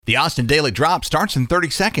The Austin Daily Drop starts in 30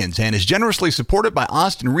 seconds and is generously supported by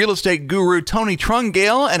Austin real estate guru Tony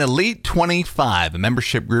Trungale and Elite 25, a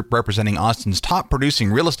membership group representing Austin's top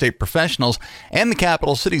producing real estate professionals and the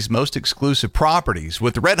capital city's most exclusive properties.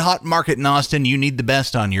 With the red-hot market in Austin, you need the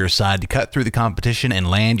best on your side to cut through the competition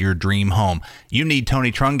and land your dream home. You need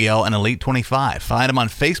Tony Trungale and Elite 25. Find them on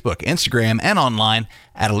Facebook, Instagram, and online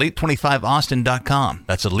at elite25austin.com.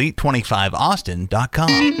 That's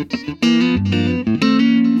elite25austin.com.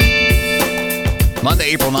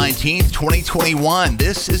 Monday, April 19th, 2021.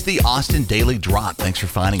 This is the Austin Daily Drop. Thanks for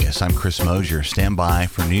finding us. I'm Chris Mosier. Stand by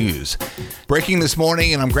for news. Breaking this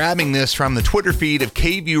morning, and I'm grabbing this from the Twitter feed of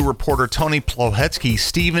KVUE reporter Tony Plohetsky.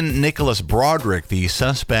 Stephen Nicholas Broderick, the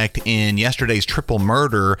suspect in yesterday's triple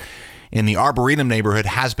murder in the Arboretum neighborhood,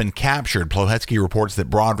 has been captured. Plohetsky reports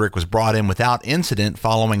that Broderick was brought in without incident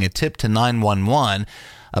following a tip to 911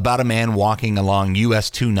 about a man walking along US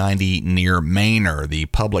 290 near Manor. The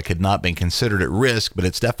public had not been considered at risk, but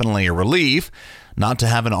it's definitely a relief not to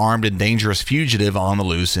have an armed and dangerous fugitive on the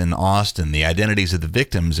loose in Austin. The identities of the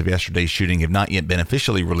victims of yesterday's shooting have not yet been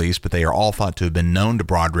officially released, but they are all thought to have been known to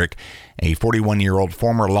Broderick, a 41-year-old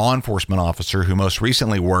former law enforcement officer who most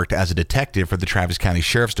recently worked as a detective for the Travis County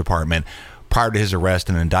Sheriff's Department prior to his arrest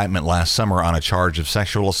and indictment last summer on a charge of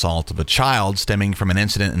sexual assault of a child stemming from an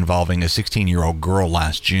incident involving a 16-year-old girl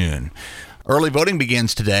last June. Early voting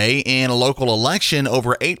begins today in a local election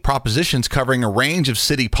over 8 propositions covering a range of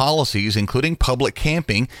city policies, including public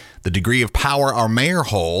camping, the degree of power our mayor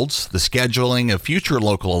holds, the scheduling of future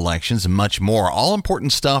local elections, and much more. All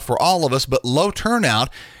important stuff for all of us, but low turnout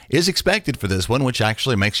is expected for this one, which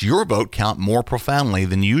actually makes your vote count more profoundly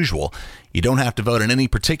than usual. You don't have to vote in any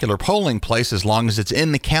particular polling place as long as it's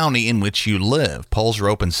in the county in which you live. Polls are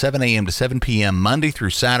open 7 a.m. to 7 p.m. Monday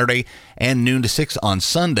through Saturday and noon to 6 on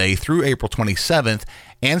Sunday through April 27th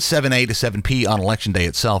and 7 a to 7 p on Election Day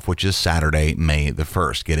itself, which is Saturday, May the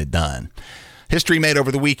 1st. Get it done. History made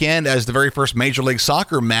over the weekend as the very first Major League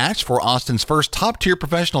Soccer match for Austin's first top-tier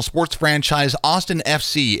professional sports franchise, Austin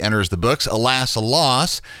FC, enters the books. Alas, a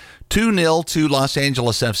loss. 2-0 to Los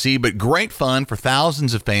Angeles FC, but great fun for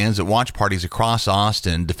thousands of fans at watch parties across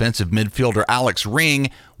Austin. Defensive midfielder Alex Ring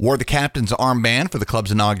wore the captain's armband for the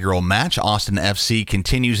club's inaugural match. Austin FC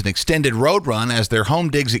continues an extended road run as their home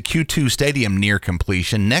digs at Q2 Stadium near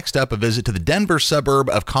completion. Next up, a visit to the Denver suburb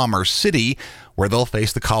of Commerce City, where they'll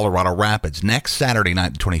face the Colorado Rapids. Next Saturday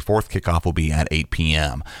night, the 24th, kickoff will be at 8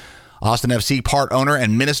 p.m. Austin FC part owner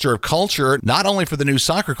and Minister of Culture, not only for the new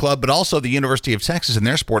soccer club, but also the University of Texas and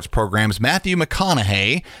their sports programs, Matthew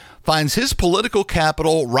McConaughey, finds his political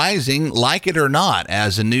capital rising like it or not,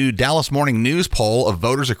 as a new Dallas Morning News poll of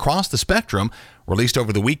voters across the spectrum released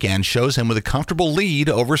over the weekend shows him with a comfortable lead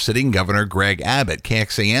over sitting Governor Greg Abbott.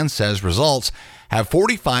 KXAN says results have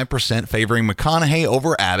 45% favoring McConaughey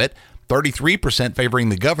over Abbott, 33% favoring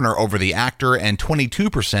the governor over the actor, and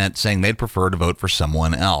 22% saying they'd prefer to vote for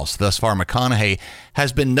someone else. Thus far, McConaughey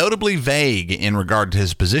has been notably vague in regard to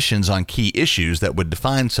his positions on key issues that would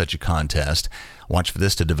define such a contest. Watch for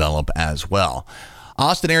this to develop as well.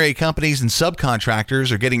 Austin area companies and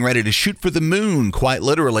subcontractors are getting ready to shoot for the moon, quite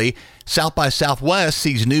literally. South by Southwest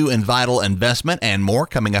sees new and vital investment and more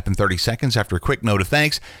coming up in 30 seconds after a quick note of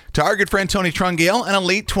thanks to our good friend Tony Trungale and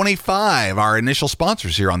Elite 25, our initial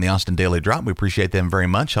sponsors here on the Austin Daily Drop. We appreciate them very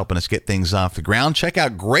much, helping us get things off the ground. Check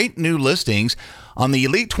out great new listings on the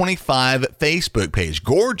Elite 25 Facebook page.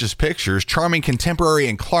 Gorgeous pictures, charming contemporary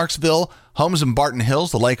in Clarksville, homes in Barton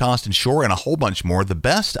Hills, the Lake Austin Shore, and a whole bunch more. The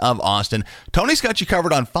best of Austin. Tony's got you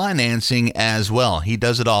covered on financing as well. He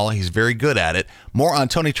does it all. He's very good at it. More on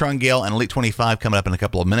Tony Trungale and Elite 25 coming up in a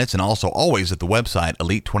couple of minutes, and also always at the website,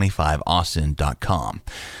 elite25austin.com.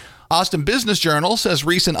 Austin Business Journal says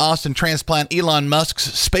recent Austin transplant Elon Musk's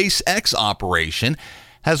SpaceX operation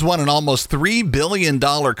has won an almost $3 billion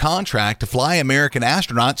contract to fly American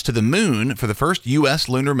astronauts to the moon for the first U.S.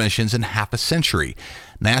 lunar missions in half a century.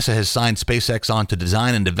 NASA has signed SpaceX on to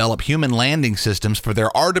design and develop human landing systems for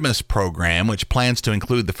their Artemis program, which plans to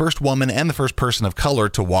include the first woman and the first person of color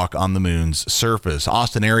to walk on the moon's surface.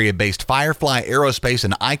 Austin area-based Firefly Aerospace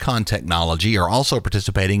and Icon Technology are also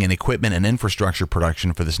participating in equipment and infrastructure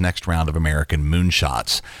production for this next round of American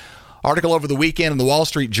moonshots. Article over the weekend in the Wall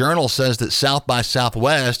Street Journal says that South by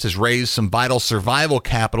Southwest has raised some vital survival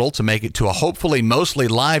capital to make it to a hopefully mostly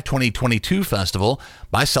live 2022 festival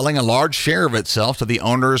by selling a large share of itself to the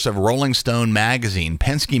owners of Rolling Stone magazine.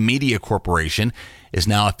 Penske Media Corporation is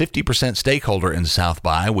now a 50% stakeholder in South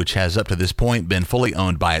by, which has up to this point been fully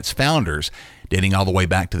owned by its founders, dating all the way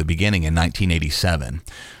back to the beginning in 1987.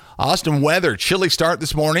 Austin weather, chilly start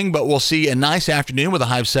this morning, but we'll see a nice afternoon with a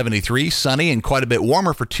high of 73, sunny and quite a bit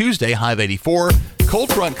warmer for Tuesday, high of 84.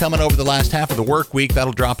 Cold front coming over the last half of the work week.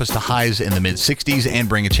 That'll drop us to highs in the mid-60s and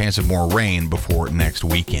bring a chance of more rain before next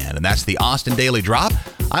weekend. And that's the Austin Daily Drop.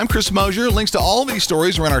 I'm Chris Mosier. Links to all of these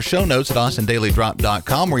stories are in our show notes at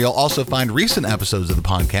austindailydrop.com, where you'll also find recent episodes of the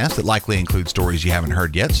podcast that likely include stories you haven't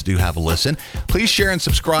heard yet, so do have a listen. Please share and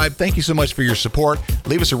subscribe. Thank you so much for your support.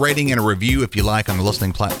 Leave us a rating and a review if you like on the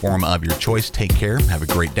listening platform of your choice. Take care. Have a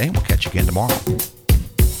great day. We'll catch you again tomorrow.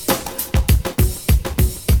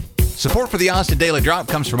 Support for the Austin Daily Drop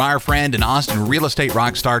comes from our friend and Austin real estate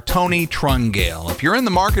rock star Tony Trungale. If you're in the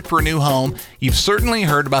market for a new home, you've certainly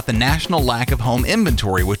heard about the national lack of home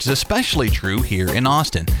inventory, which is especially true here in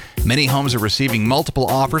Austin. Many homes are receiving multiple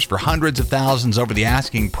offers for hundreds of thousands over the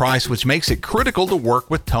asking price, which makes it critical to work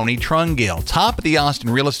with Tony Trungale, top of the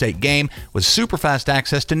Austin real estate game, with super fast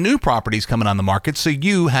access to new properties coming on the market, so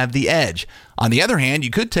you have the edge. On the other hand,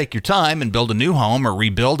 you could take your time and build a new home or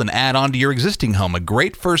rebuild and add on to your existing home. A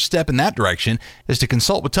great first step in that direction is to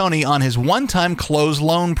consult with Tony on his one-time close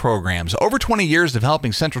loan programs. Over 20 years of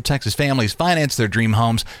helping Central Texas families finance their dream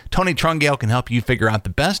homes, Tony Trungale can help you figure out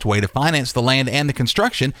the best way to finance the land and the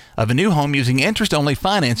construction of a new home using interest-only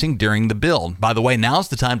financing during the build. By the way, now's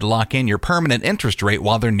the time to lock in your permanent interest rate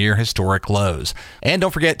while they're near historic lows. And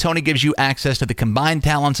don't forget, Tony gives you access to the combined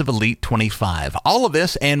talents of Elite 25. All of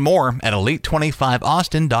this and more at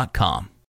elite25austin.com.